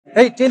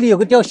哎，这里有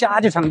个钓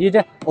虾的场地，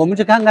我们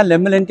去看看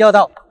能不能钓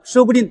到，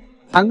说不定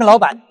谈个老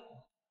板。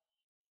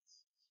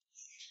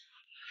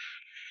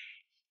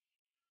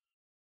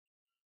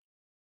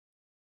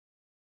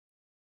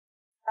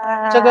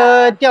这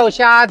个钓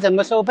虾怎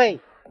么收费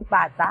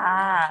？100จ้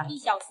า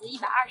，1小时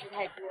120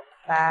泰铢。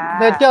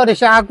那钓的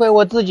虾归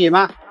我自己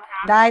吗？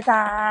ได้จ้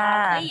า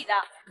可以的。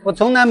我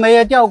从来没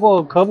有钓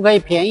过，可不可以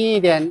便宜一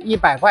点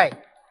？100块。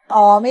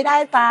อ๋อไม่ได้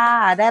จ้า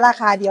ได้รา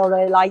คาเดียวเล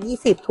ย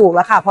120ถูกแ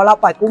ล้วค่ะเพราะเรา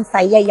ปล่อยกุ้งไซ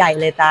ส์ใหญ่ๆ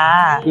เลยจ้า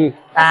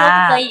他说不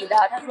可以的，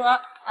他说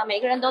每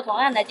个人都同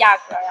样的价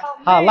格。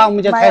好，那我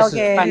们就开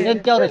始，反正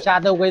钓的虾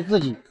都归自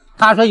己。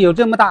他说有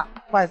这么大，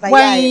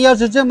万一要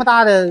是这么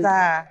大的，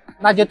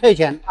那就退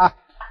钱啊。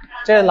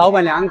这老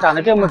板娘长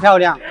得这么漂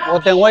亮，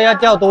等我要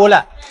钓多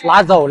了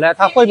拿走了，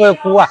她会不会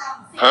哭啊？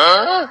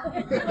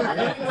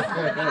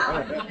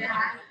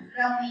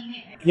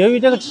由于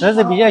这个池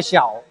子比较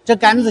小，这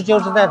杆子就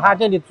是在他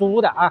这里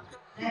租的啊。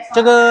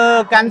这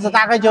个杆子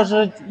大概就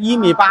是1.8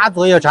米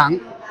左右长，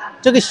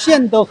这个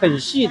线都很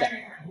细的，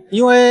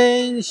因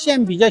为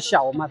线比较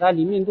小嘛，它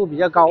灵敏度比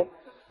较高。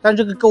但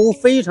这个钩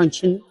非常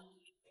轻，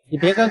你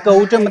别看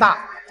钩这么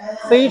大，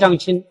非常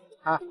轻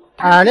啊。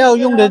饵料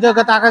用的这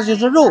个大概就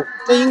是肉，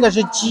这应该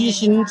是鸡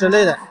心之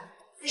类的，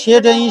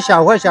切成一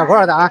小块小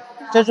块的啊。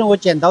这是我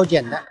剪刀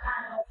剪的。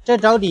这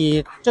着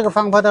底这个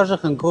方法倒是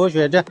很科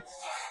学，这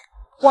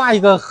挂一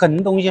个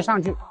横东西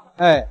上去，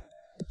哎，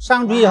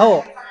上去以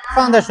后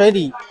放在水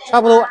里，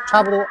差不多，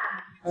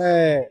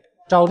哎，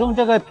找中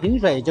这个平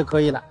水就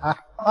可以了啊。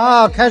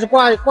啊，开始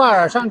挂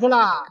饵上去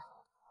啦，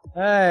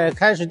哎，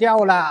开始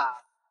钓啦。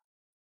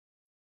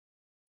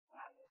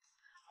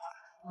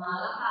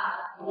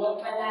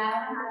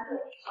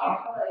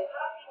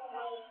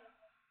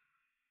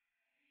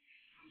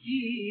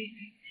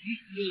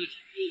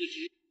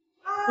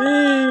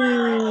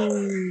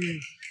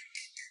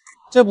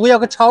这不要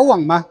个抄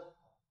网吗？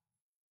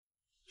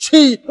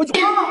去，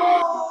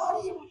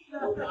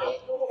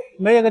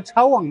没有个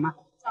抄网吗？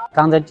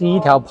刚才第一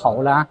条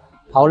跑了，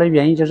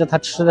原因就是它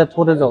吃的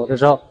拖着走的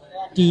时候，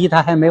第一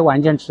它还没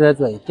完全吃的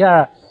嘴，第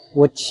二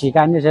我起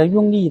竿的时候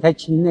用力太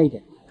轻了一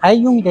点，还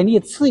用一点力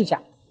刺一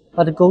下，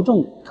把它勾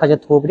中，它就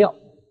脱不掉。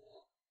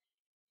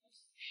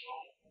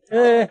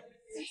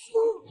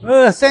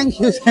thank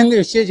you，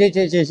 谢谢，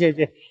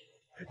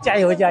加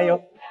油，加油。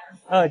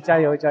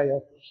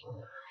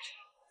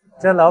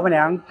这老板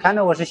娘看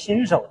到我是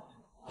新手，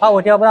怕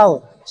我钓不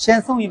到，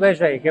先送一杯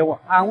水给我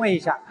安慰一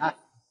下啊，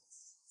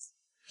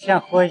先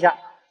喝一下。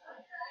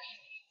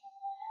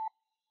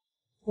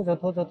拖走，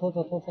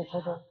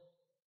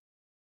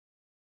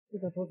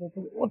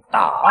我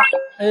打，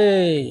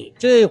哎，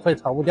这回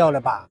逃不掉了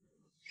吧？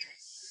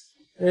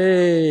哎，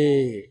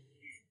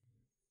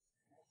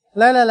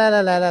来，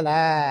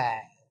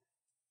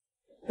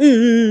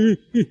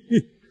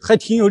还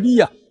挺有力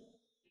呀。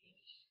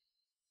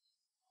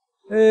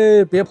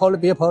哎，别跑了！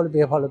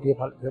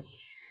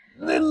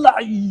那哪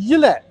鱼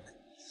了？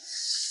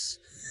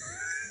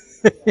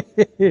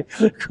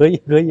可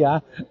以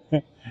啊！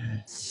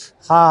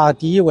哈，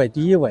第一尾，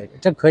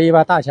这可以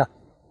吧？大小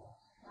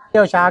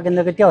钓虾跟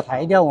那个钓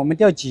台钓，我们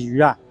钓鲫鱼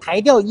啊，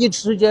台钓一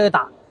吃就要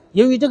打。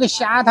由于这个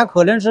虾它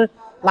可能是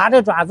拿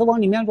着爪子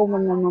往里面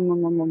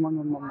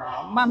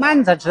慢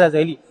慢才吃在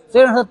嘴里，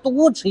虽然它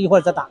多吃一会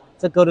儿再打，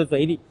再勾到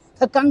嘴里。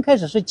它刚开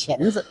始是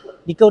钳子，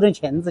你勾成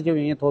钳子就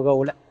容易脱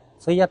钩了。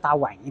所以要打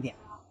晚一点。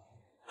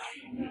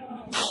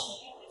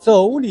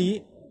走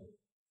你！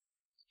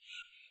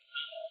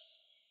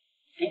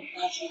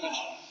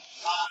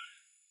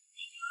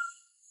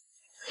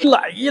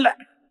来！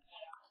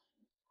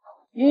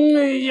哎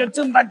呀，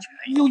这么大！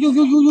呦！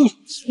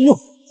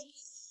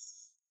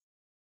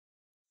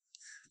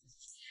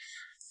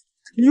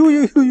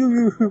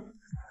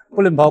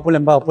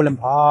不能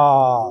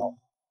跑！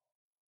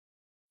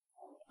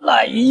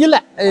来！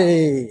哎。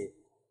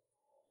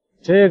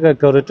这个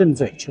勾到正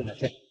嘴去了，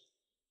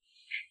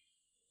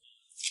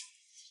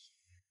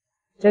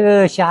这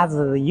个虾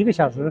子1个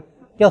小时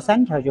钓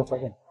3条就回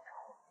来了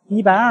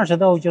，120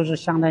斗就是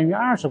相当于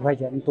20块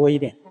钱多一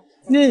点。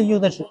那有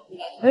的吃，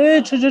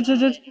哎，吃，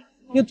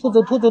又拖走，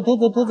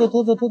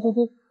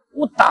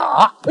我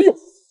打，哎呦，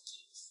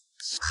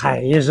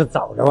还是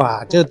早的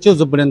吧，就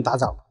是不能打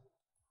早。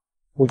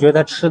我觉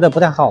得吃的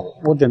不太好，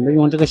我准备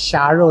用这个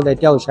虾肉来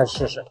钓一下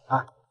试试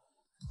啊。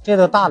这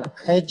都大了，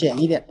可以剪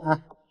一点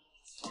啊。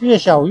越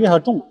小越好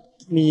重，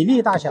米粒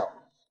大小。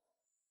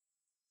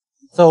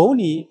走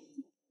你！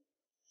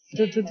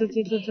这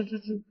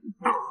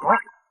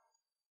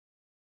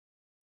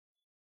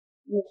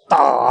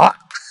打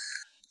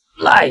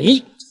来！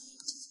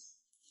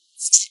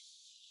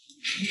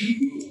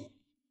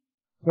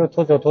又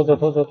拖走，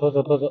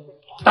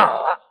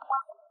打！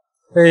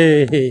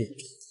嘿，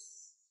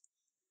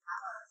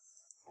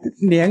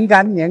连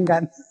杆。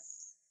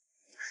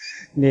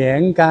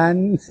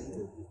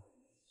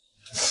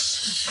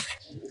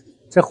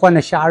这换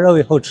了虾肉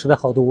以后吃的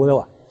好多的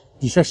哇！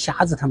你说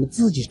虾子他们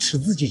自己吃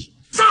自己。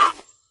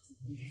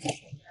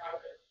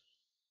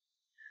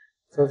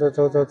走，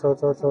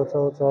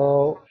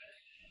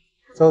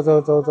走，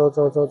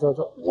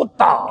我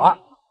打！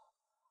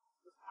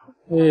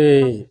哎，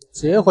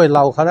这回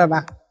捞回来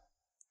吧。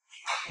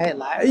哎，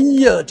来，哎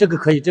呀，这个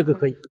可以，这个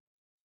可以。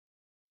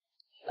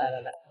来，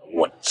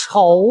我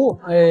操！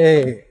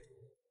哎，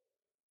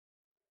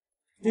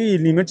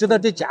你们知道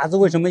这夹子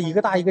为什么一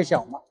个大一个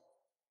小吗？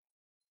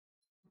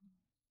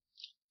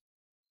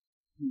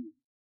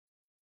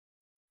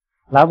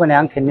老板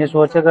娘肯定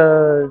说这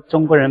个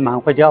中国人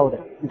蛮会钓的，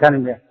你看到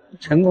没有？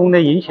成功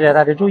的引起了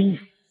他的注意。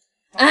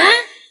啊！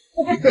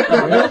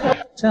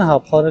正好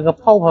跑这个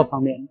泡泡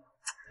旁边，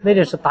那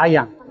里是打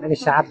氧，那个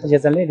虾它就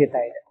在那里待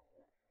着。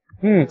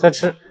在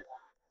吃，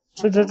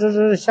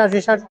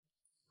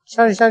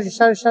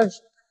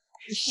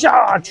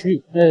下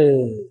去，哎，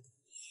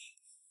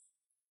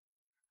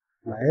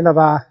来了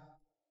吧？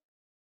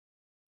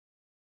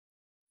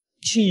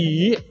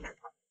起，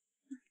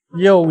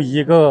又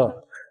一个。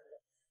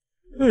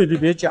哎，你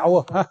别夹我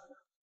啊！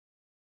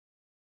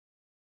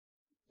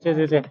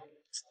对，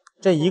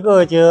这一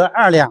个就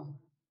2两，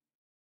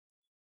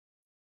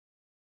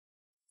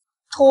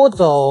拖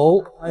走，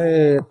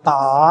哎，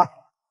打，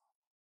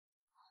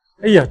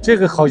哎呀，这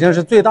个好像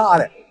是最大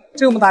的，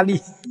这么大力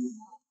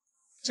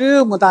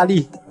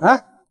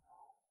啊！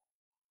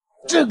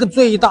这个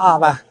最大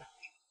吧，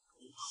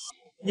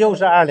又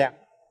是2两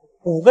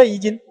，5个1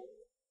斤。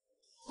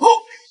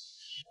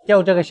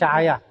钓这个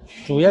虾呀，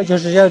主要就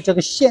是要这个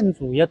线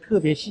组要特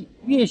别细，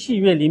越细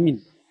越灵敏，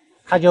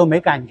它就没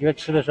感觉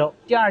吃的时候。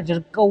第二就是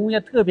钩要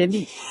特别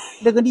利，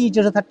那个利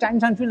就是它粘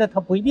上去了，它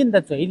不一定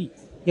在嘴里，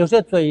有时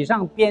候嘴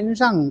上、边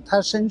上、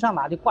它身上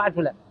哪里挂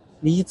出来，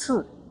你一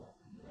刺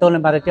都能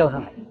把它钓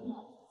上来。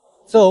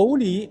走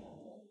你，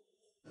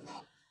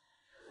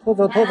拖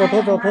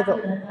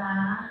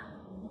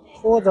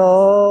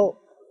走，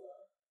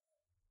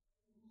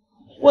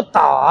我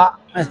打，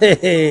嘿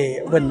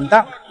嘿，稳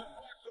当。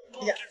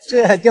哎呀，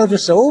这还钓出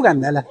手感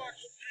来了！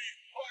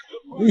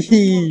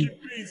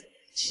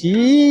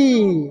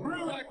起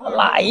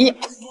来！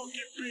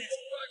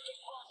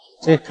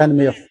这看到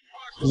没有？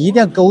一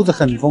定要钩子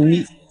很锋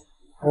利。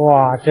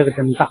哇，这个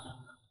真大！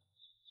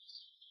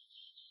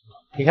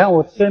你看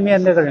我对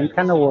面那个人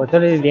看到我这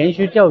里连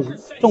续钓鱼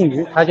中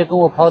鱼，他就跟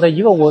我抛到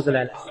一个窝子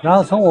来了，然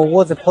后从我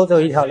窝子偷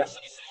走一条来。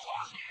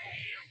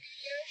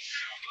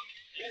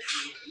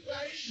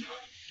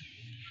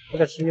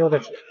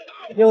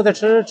有的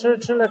吃，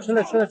吃了，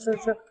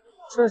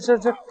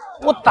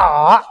我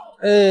打，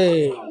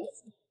哎，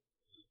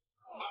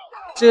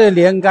这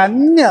连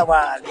干了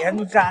吧，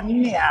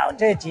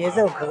这节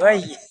奏可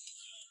以。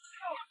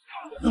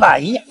来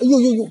呀，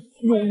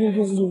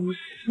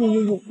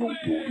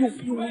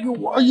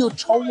哎呦，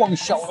超网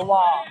小了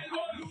哇！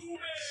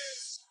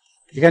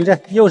你看这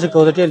又是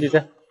勾到这里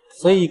的，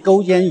所以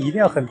钩尖一定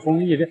要很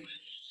锋利的。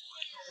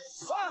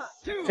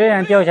这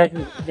样钓下去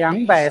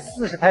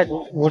240泰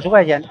铢，50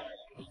块钱，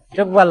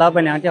这不把老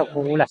板娘钓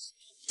哭了。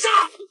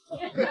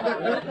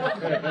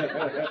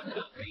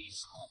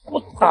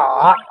我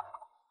打，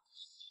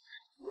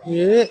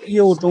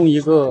又中一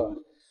个，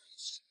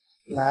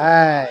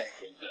来，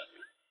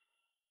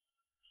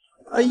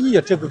哎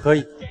呀，这个可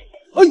以，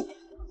哎，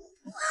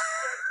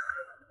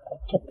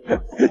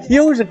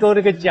又是勾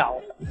了个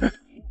脚，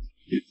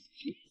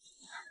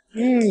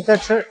再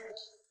吃。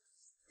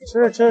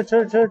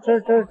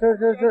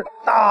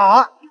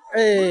打！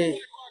哎，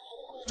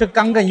这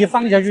刚刚一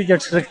放下去就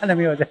吃，看到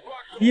没有？这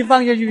一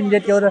放下去你就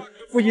丢到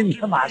附近，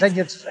它马上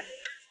就吃。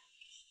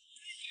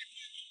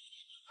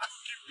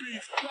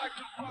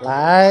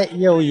来，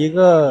又一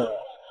个！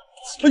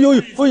哎呦，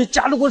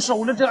夹着我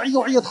手了，这！哎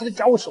呦，他在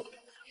夹我手！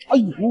哎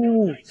呦，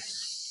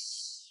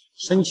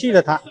生气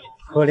了他，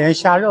可怜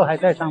虾肉还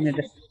在上面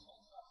的。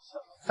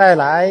再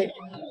来！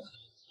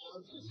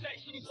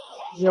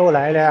又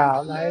来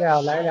了，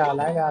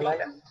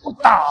不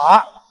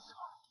打！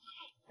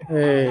哎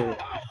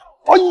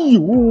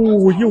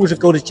呦，又是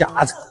钩的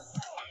夹子，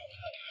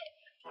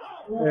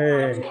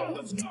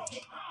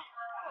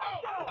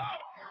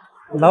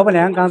老板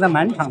娘刚才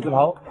满场子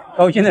跑，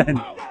高兴得很，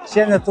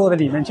现在坐在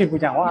里面去不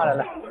讲话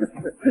了，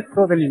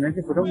坐在里面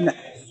去不动了。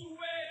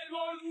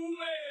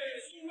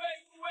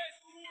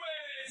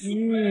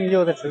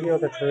又在吃。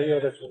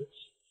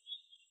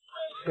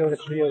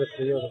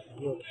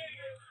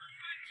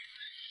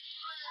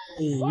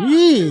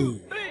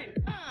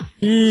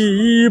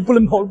不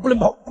能跑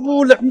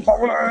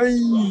了！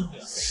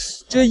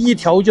这一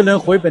条就能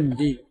回本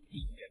地。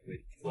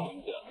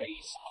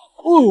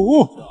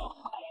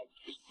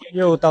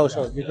又到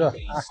手一个啊！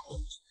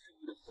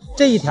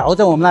这一条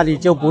在我们那里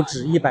就不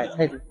止100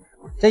泰铢，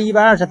这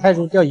120泰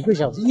铢钓1个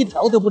小时，一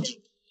条都不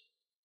止。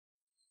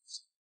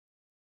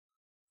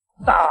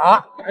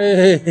打，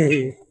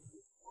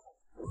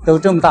都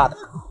这么大的，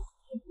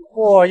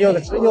哇！又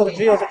的吃，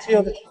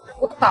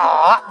我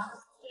打，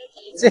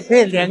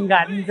这连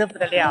杆子不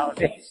得了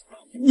的，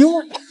哟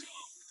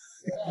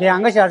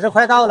！2个小时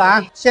快到了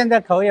啊！现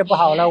在口也不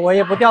好了，我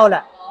也不钓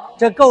了，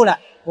这够了。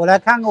我来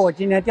看看我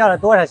今天钓了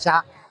多少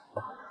虾。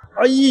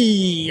哎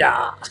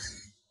呀，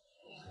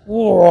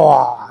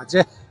哇！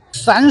这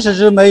30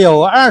只没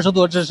有，20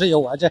多只是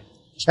有啊！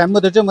全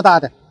部都这么大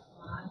的。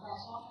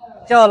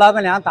叫老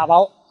板娘打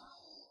包，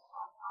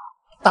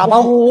打包。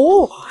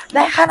哦，ไ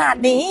ด้ขนาด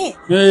นี้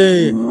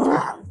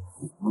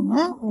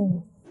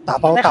打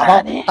包，打包，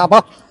打包。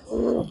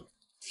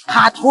ข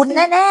าดทุนแ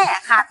น่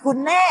ๆขาดทุน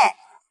แน่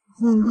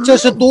这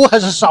是多还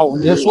是少？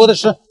你说的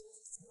是？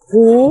โ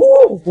อ้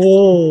โห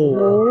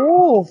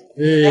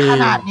ได้ข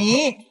นาดนี้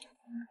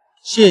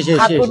谢谢，谢谢，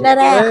ขาดทุนแ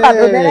น่ๆขาด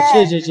ทุนแน่ๆ谢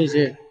谢，谢谢。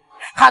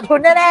 ขาดทุน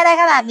แน่ๆได้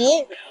ขนาดนี้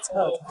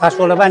他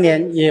说了半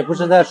天，也不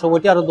是在说我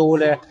钓的多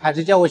了，还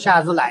是叫我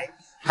下次来，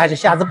还是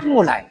下次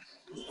不来，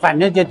反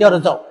正就钓着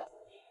走。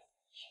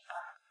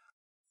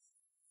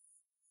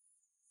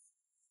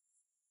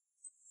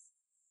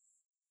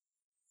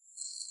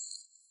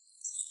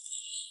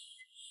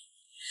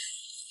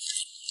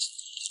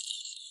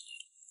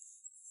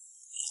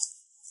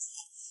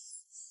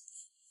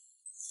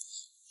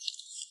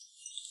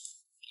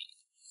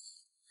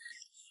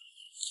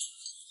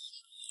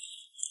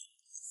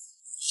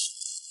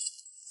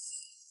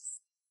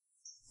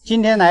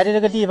今天来的这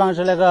个地方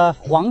是那个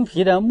黄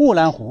陂的木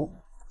兰湖，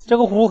这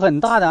个湖很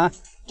大的啊，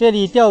这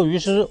里钓鱼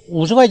是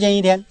50块钱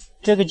一天。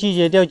这个季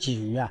节钓鲫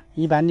鱼啊，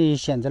一般的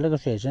选择那个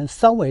水深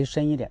稍微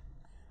深一点，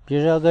比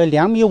如说个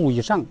2.5米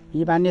以上，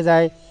一般的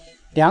在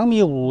2.5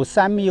米、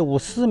3米、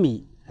4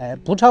米，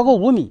不超过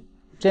5米，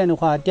这样的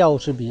话钓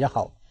是比较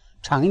好。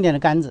长一点的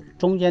杆子，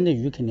中间的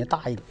鱼肯定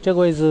大一点。这个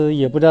位置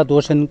也不知道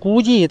多深，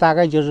估计大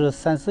概就是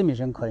3、4米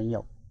深，可能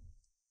有。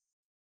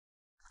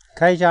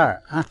开一下饵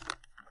啊。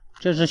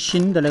 这是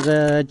新的那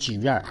个鲫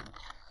鱼饵，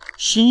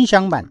新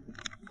箱版，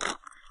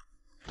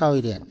倒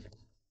一点。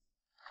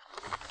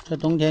这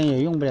冬天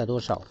也用不了多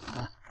少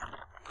啊。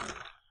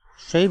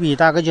水比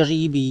大概就是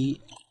1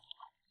比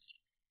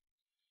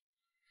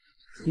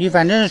1。你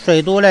反正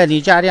水多了，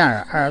你加点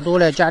饵多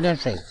了加点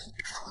水，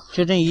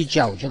就这一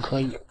搅就可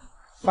以。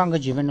放个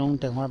几分钟，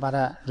等会儿把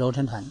它揉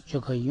成团就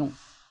可以用。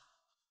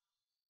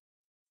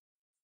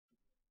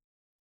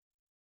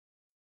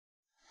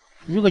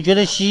 如果觉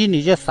得稀，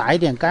你就撒一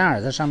点干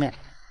饵在上面，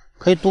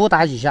可以多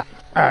打几下，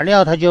饵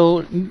料它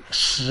就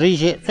实一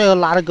些，最后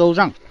拉到钩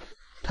上，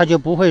它就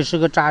不会是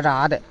个渣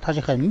渣的，它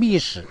是很密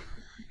实。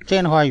这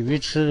样的话，鱼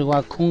吃的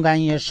话空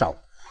干也少，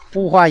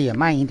雾化也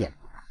慢一点。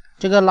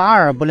这个拉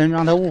饵不能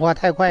让它雾化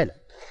太快了，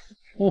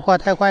雾化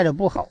太快了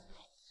不好。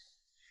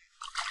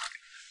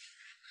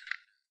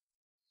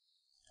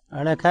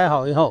饵料开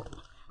好以后，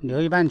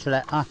留一半出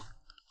来啊，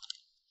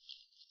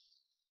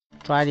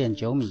抓一点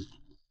9米。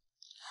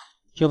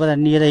 就把它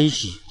捏在一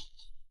起，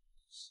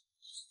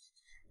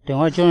等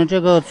会儿就用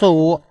这个做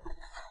窝。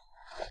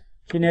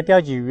今天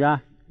钓鲫鱼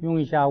啊，用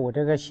一下我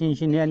这个心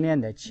心念念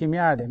的7.2米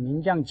的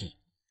名将鲫。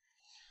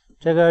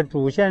这个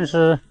主线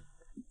是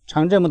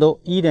长这么多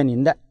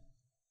1.0的，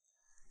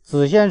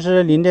子线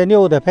是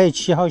0.6的配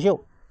7号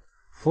锈，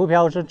浮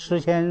漂是吃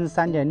铅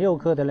3.6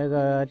克的那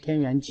个天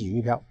元鲫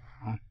鱼漂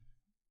啊。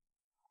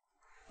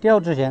钓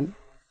之前，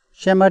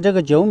先把这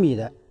个9米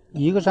的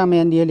一个上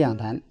面捏2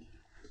团，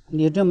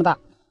捏这么大。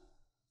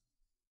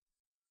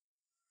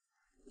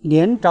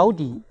 连着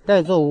底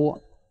带做窝，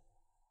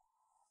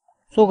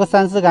做个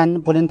3、4竿，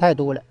不能太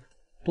多了，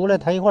多了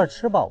它一会儿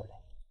吃饱了。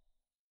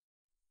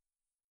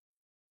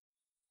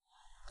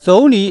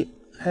走里，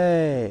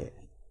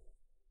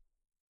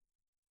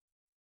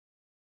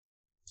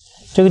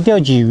这个钓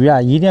鲫鱼啊，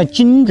一定要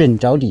精准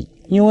着底，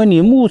因为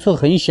你目测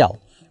很小，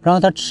然后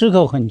它吃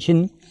口很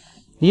轻，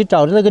你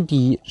找的那个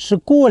底是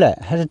过来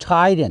还是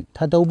差一点，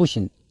它都不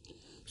行，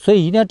所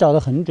以一定要找得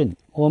很准。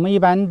 我们一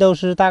般都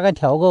是大概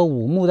调个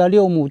5目到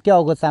6目，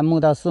钓个3目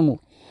到4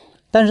目，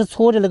但是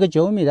搓着那个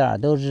9米的饵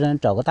都是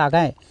找个大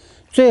概，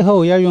最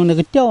后要用那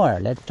个钓饵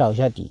来找一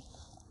下底。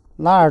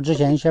拉饵之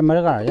前先把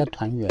这个饵要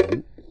团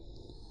圆，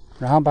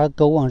然后把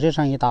钩往这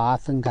上一搭，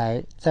分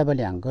开，再把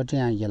2个这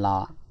样一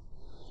拉。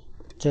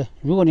这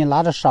如果你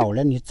拉的少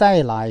了，你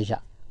再拉一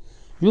下；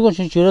如果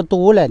是觉得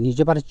多了，你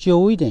就把它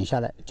揪一点下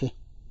来，这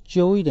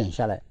揪一点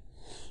下来，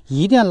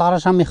一定要拉到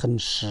上面很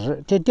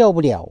实，这钓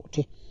不了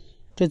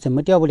这怎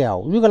么钓不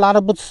了？如果拉的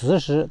不瓷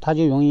实，它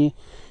就容易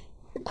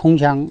空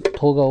腔、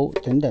脱钩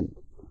等等。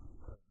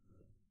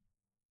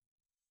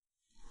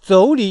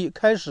走里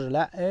开始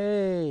了，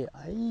哎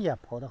呀，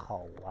跑得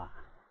好啊！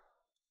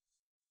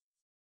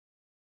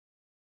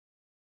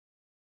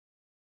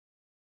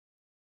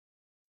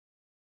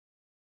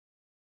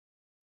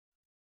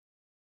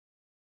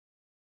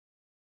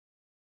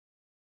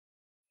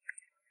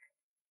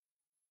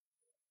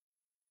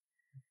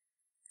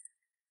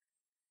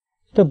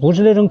这不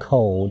是那种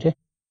口子。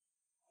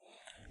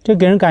 这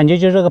给人感觉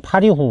就是个趴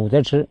地虎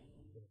在吃，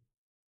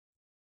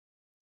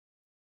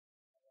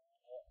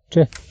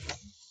这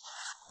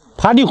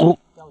趴地虎，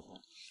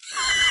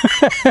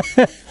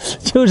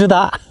就是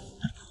它，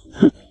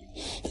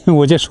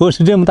我就说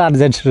是这么大的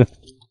在吃，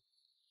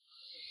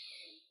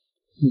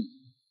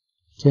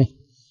这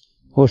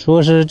我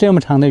说是这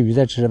么长的鱼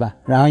在吃吧，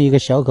然后一个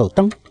小口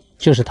蹬，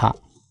就是它，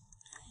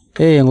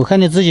我看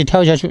你自己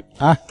跳下去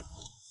啊，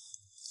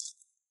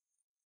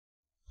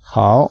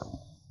好。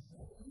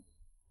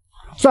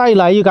 再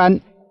来一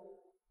竿，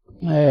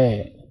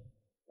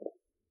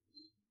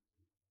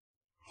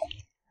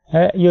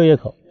哎，又一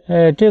口，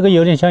哎，这个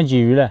有点像鲫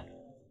鱼了。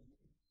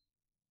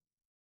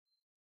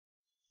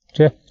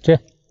这，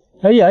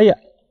哎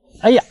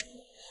呀，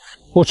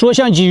我说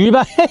像鲫鱼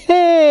吧，嘿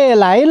嘿，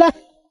来了。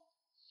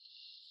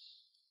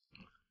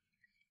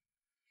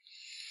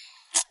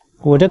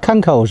我这看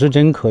口是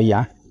真可以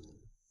啊，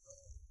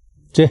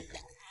这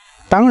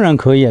当然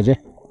可以啊，这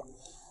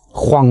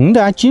黄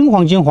的啊，金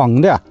黄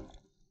的啊，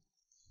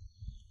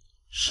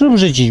是不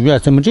是鲫鱼啊？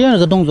怎么这样一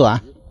个动作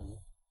啊？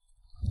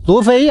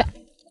罗非呀，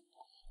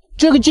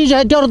这个季节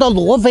还钓得到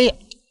罗非，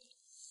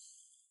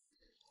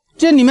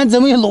这里面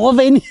怎么有罗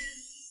非呢？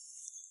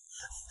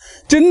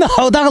真的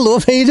好大个罗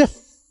非，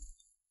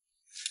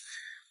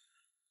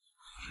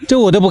这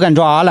我都不敢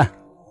抓了。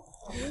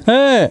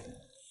哎，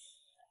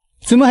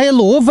怎么还有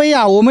罗非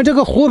啊？我们这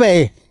个湖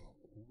北，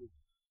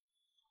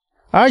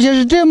而且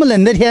是这么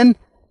冷的天，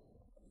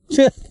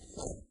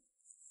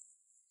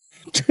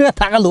这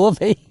大个罗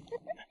非，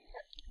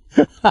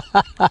哈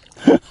哈哈，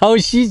好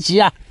稀奇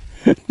啊！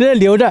这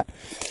留着，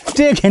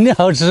这肯定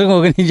好吃，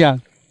我跟你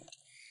讲。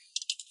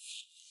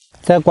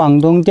在广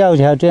东钓一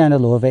条这样的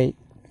罗非，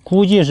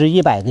估计是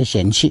100个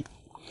嫌弃。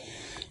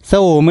在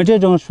我们这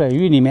种水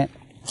域里面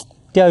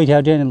钓一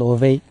条这样的罗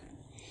非，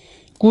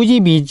估计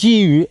比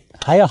鲫鱼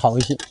还要好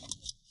一些。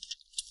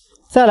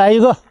再来一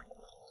个，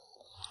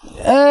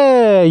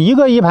哎，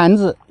一盘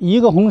子，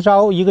一个红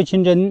烧，一个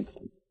清蒸。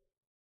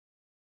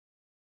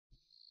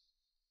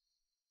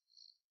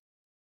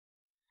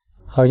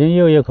好像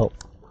又一口，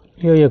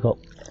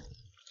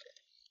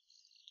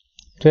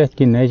这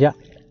顶了一下，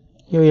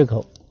又一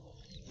口。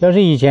要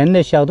是以前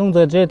的小动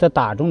作，这都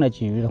打中了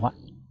鲫鱼的话，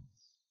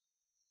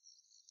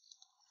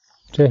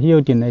这又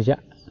顶了一下。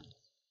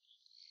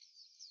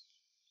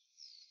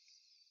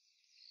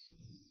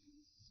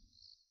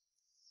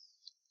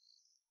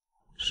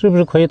是不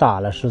是可以打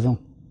了，师兄？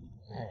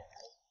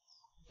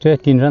这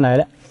顶上来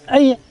了，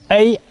哎，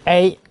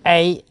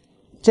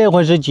这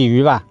回是鲫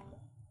鱼吧？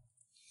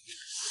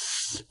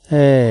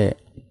哎，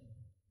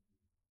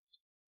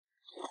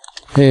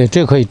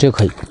这可以，这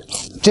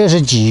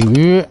是鲫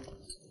鱼。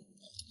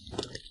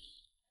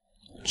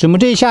怎么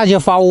这一下就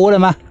发窝了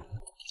吗？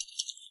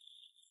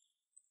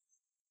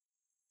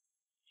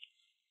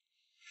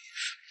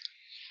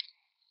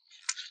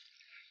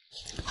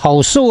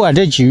好瘦啊，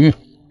这鲫鱼。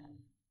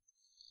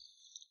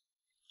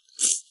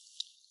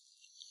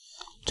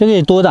这个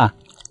也多大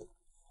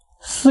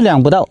？4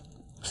两不到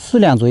，4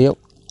两左右。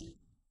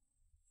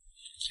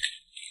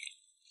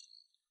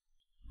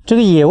这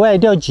个野外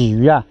钓鲫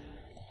鱼啊，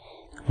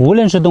无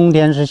论是冬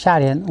天是夏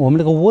天，我们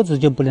这个窝子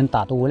就不能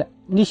打多了。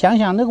你想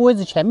想，那个位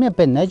置前面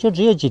本来就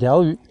只有几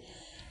条鱼，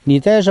你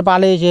再是把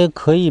那些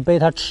可以被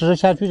它吃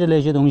下去的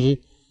那些东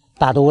西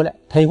打多了，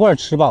它一会儿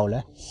吃饱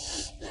了，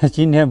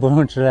今天不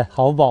用吃了，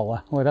好饱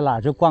啊！我到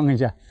哪去逛一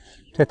下，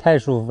这太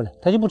舒服了，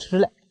它就不吃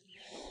了。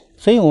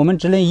所以我们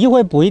只能一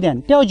会补一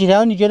点，钓几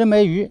条你觉得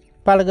没鱼，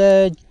把那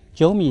个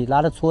9米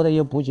拿着搓的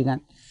又补几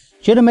竿，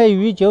觉得没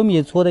鱼9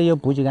米搓的又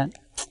补几竿，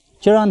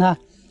就让它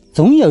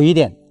总有一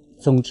点，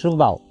总吃不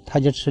饱，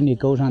它就吃你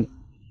钩上的。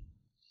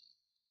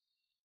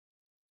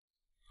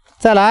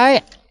再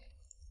来，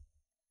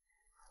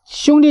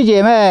兄弟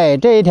姐妹，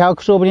这一条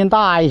说不定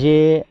大一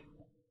些，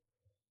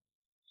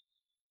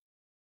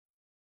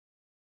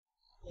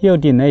又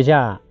顶了一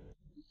下，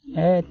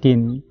哎，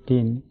顶，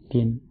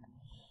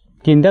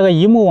这个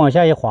一目往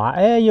下一滑，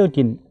哎，又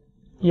顶，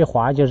一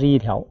滑就是一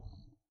条。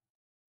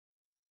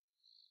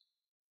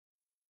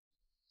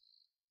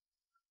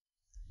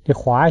你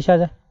滑一下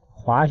子，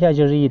滑一下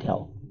就是一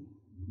条。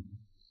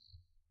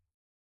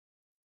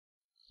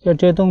要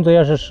这动作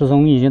要是师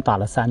兄已经打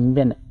了3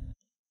遍了，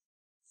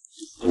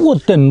我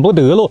等不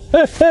得了！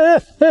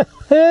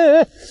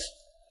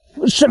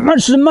什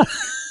么？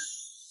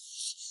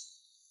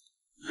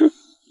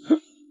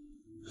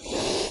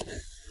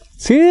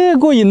这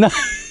过瘾呐！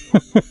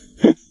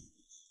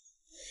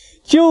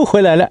就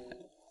回来了，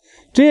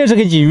这是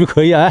个鲫鱼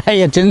可以啊！哎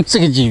呀，真是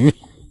个鲫鱼，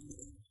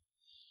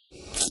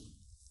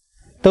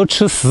都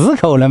吃10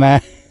口了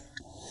吗？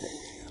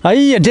哎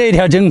呀，这一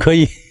条真可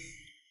以！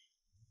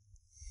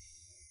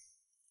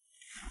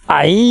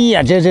哎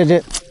呀，这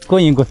过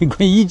瘾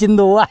，1斤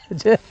多啊！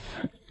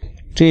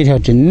这一条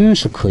真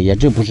是可以啊，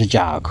这不是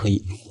假可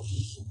以。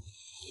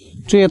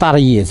最大的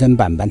野生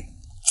板板，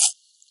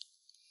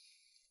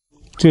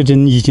这真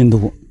1斤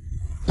多，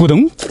咕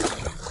咚！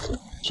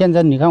现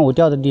在你看我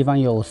钓的地方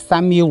有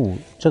3.5米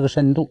这个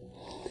深度，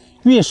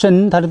越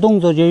深它的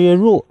动作就越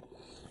弱，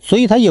所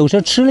以它有时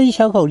候吃了一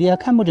小口你还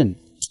看不准，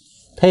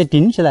它也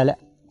顶起来了，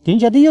顶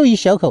起来又一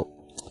小口，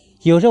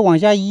有时候往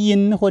下一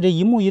阴或者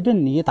一目一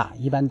顿你一打，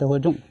一般都会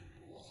中。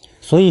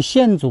所以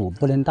线组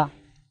不能大，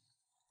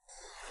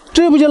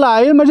这不就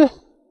来了吗？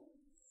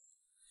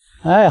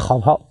哎，好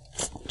泡，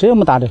这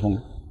么大的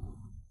风，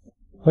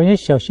好像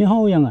小信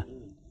号一样啊，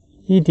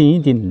一顶一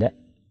顶的。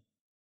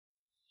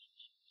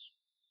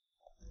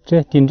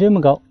这顶这么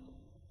高，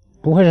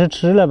不会是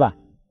吃了吧？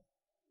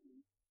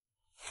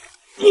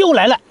又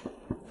来了，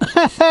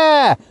嘿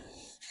嘿，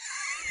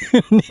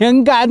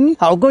连杆，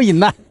好过瘾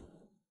呐！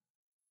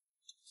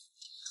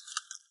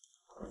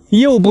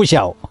又不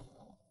小。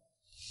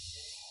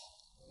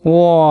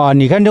哇，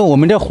你看这我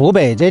们这湖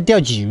北这钓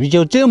鲫鱼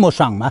就这么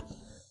爽吗？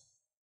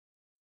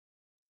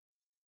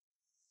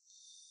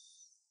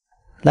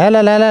来，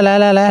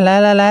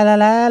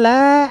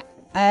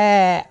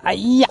哎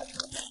呀，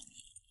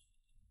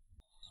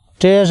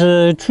这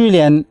是去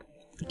年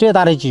最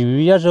大的鲫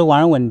鱼，要是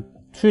王文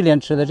去年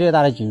吃的最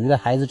大的鲫鱼的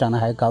孩子长得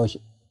还高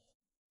些。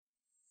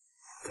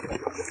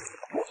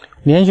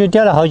连续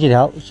钓了好几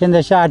条，现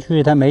在下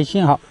去它没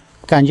信号，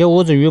感觉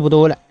屋子鱼不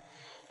多了。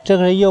这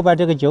个是右边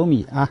这个9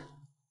米啊，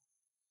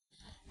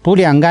补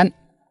2竿，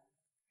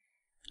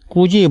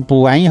估计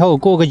补完以后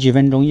过个几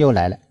分钟又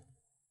来了，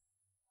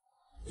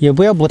也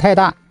不要补太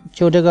大，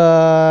就这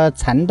个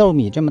蚕豆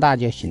米这么大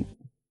就行。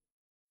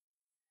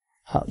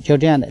好，就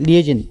这样的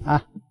捏紧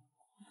啊，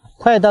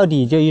快到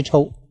底就一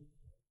抽，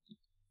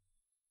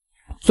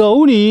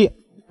走你，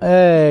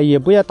也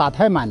不要打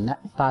太满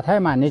了，打太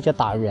满了就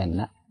打远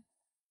了。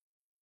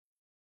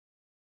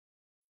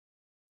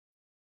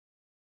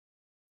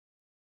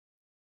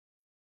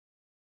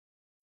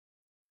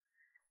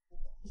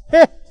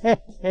嘿，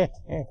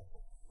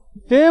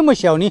这么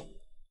小呢？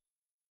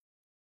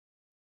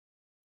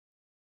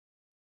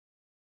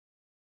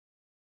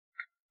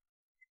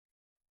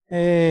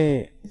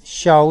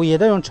小也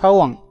得用抄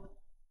网。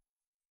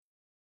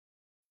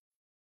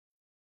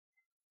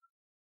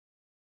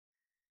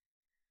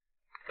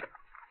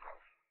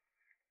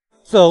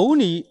走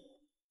你！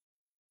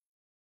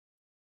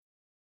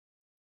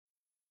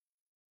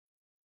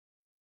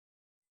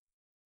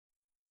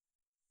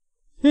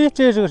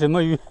这是个什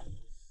么鱼？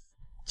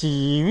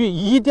鲫鱼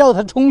一钓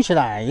它冲起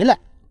来了。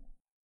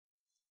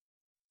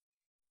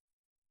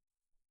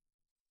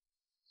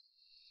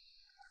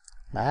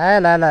来，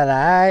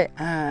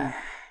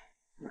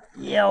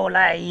又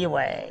来一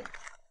尾。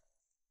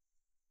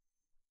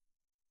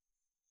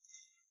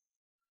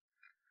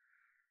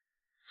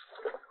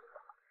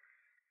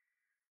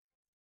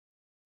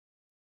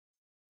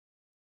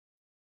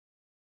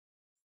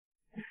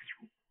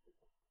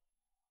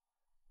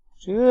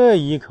这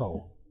一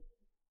口，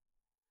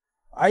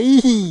哎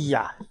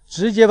呀，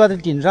直接把它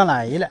顶上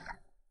来了。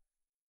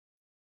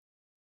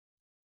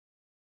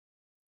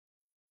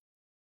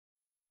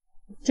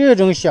这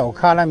种小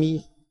卡拉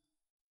咪，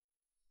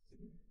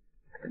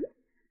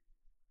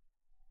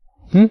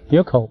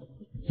有口，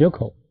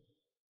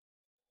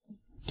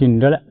顶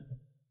着了，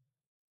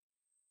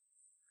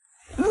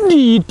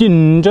你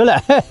顶着了，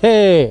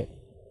嘿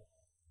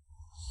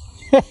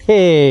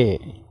嘿，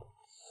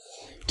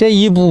这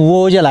一捕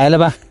窝就来了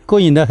吧，过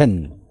瘾得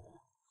很。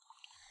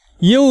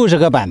又是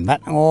个板板，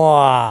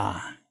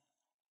哇！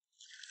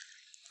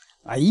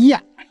哎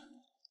呀，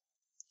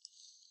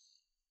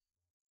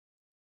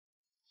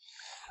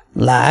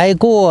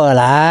过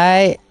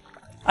来！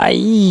哎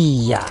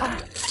呀，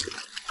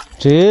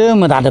这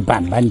么大的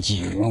板板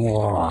鲫鱼，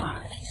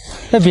哇！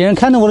那别人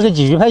看到我这个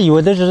鲫鱼还以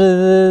为这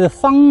是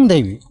放的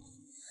鱼。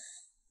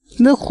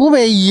那湖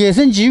北野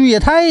生鲫鱼也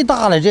太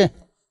大了，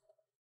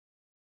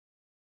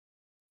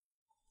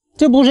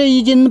这不是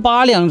1斤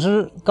8两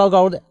是高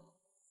高的。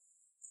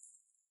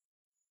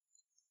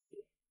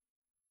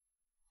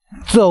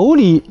走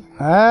你，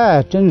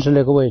正是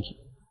那个位置。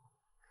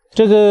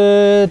这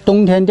个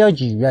冬天钓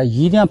鲫鱼啊，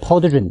一定要抛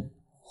得准，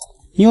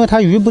因为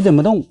它鱼不怎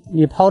么动，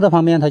你抛到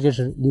旁边它就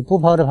吃，你不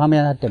抛到旁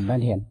边它等半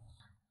天。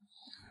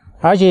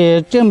而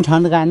且这么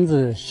长的杆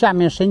子，下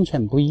面深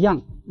浅不一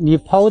样，你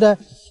抛的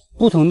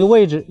不同的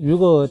位置，如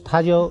果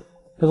它就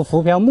这个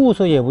浮漂目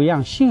数也不一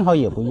样，信号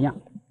也不一样。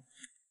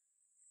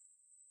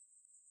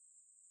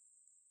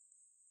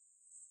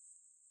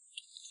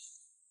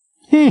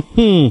嘿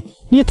嘿，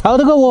你逃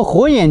得过我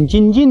火眼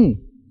金睛，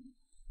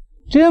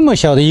这么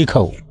小的一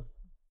口，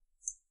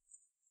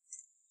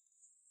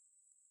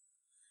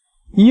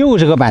又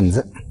是个板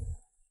子，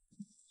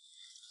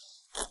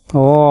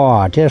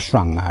哇，这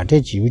爽啊！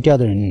这鲫鱼钓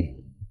的人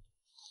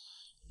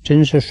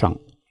真是爽，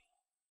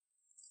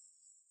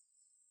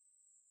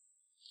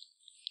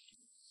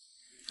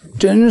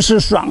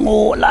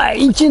哦！来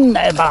进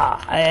来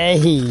吧！哎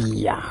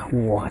呀，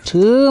哇，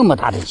这么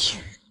大的鲫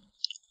鱼！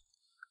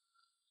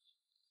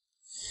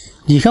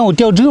你看我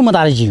钓这么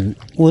大的鲫鱼，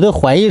我都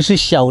怀疑是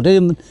小的，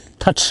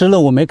它吃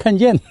了我没看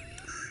见。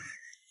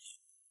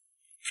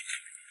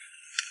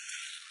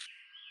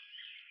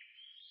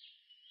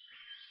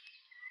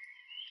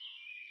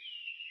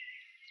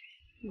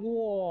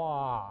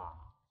哇，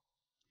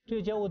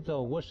这叫我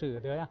走过舍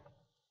得呀！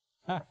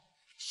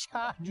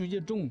下去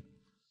就中，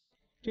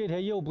这条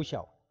又不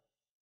小，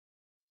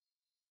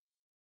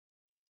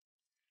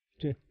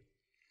这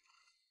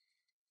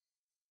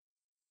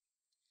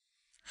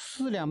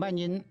4两半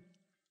斤。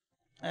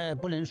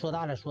不能说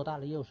大了，说大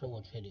了又说我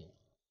吹牛。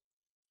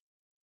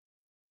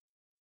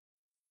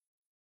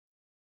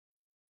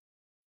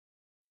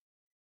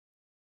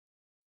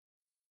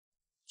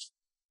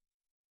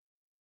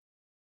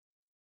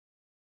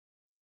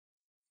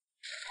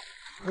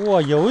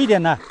哇，有一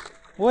点呢，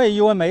我也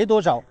以为没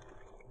多少，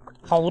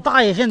好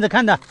大呀！现在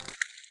看的，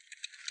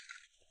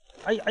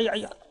哎呀，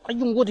哎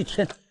呦，我的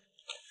天！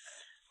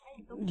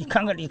你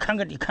看看，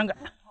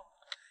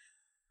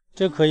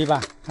这可以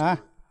吧？啊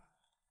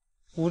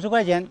，50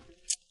块钱，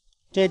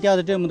这钓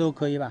的这么多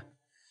可以吧？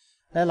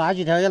来拿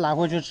几条要拿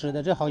回去吃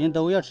的，这好像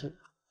都要吃。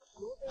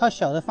好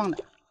小的放了，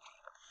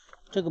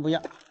这个不要，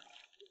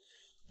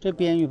这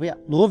边鱼不要，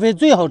罗非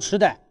最好吃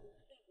的。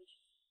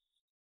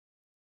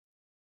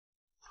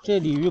这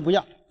鲤鱼不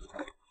要。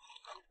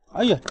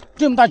哎呀，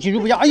这么大鲫鱼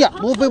不要！哎呀，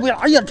罗非不要！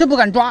哎呀，这不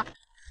敢抓，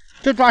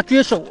这抓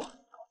撅手。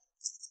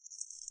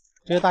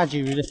这个大鲫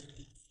鱼的。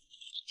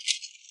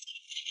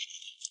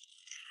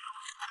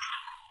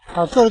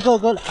好，够了，够了，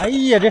够了！哎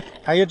呀，这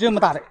还有这么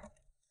大的，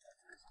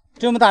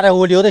这么大的，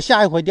我留着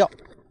下一回钓。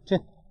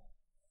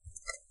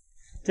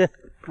这，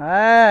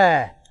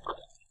哎，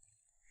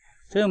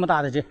这么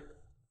大的这，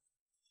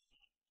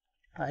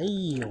哎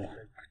呦，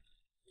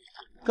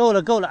够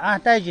了，够了啊！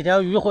带几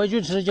条鱼回去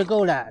吃就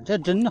够了，这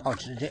真好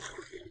吃，这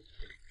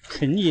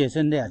纯野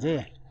生的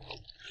呀，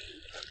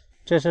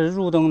这是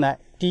入冬来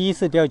第一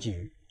次钓鲫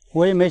鱼，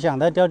我也没想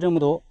到钓这么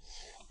多。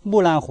木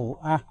兰湖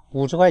啊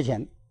，50块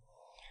钱。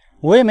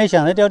我也没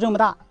想到钓这么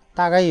大，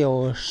大概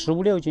有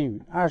15、16斤鱼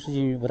，20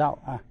斤鱼不到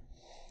啊，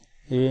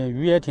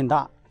鱼也挺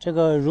大。这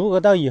个如果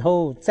到以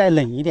后再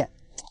冷一点，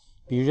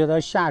比如说到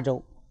下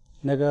周，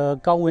那个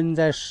高温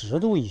在10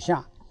度以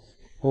下，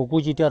我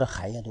估计钓的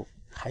还要多，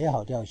还要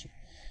好钓一些。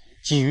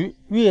鲫鱼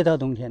越到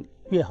冬天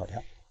越好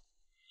钓。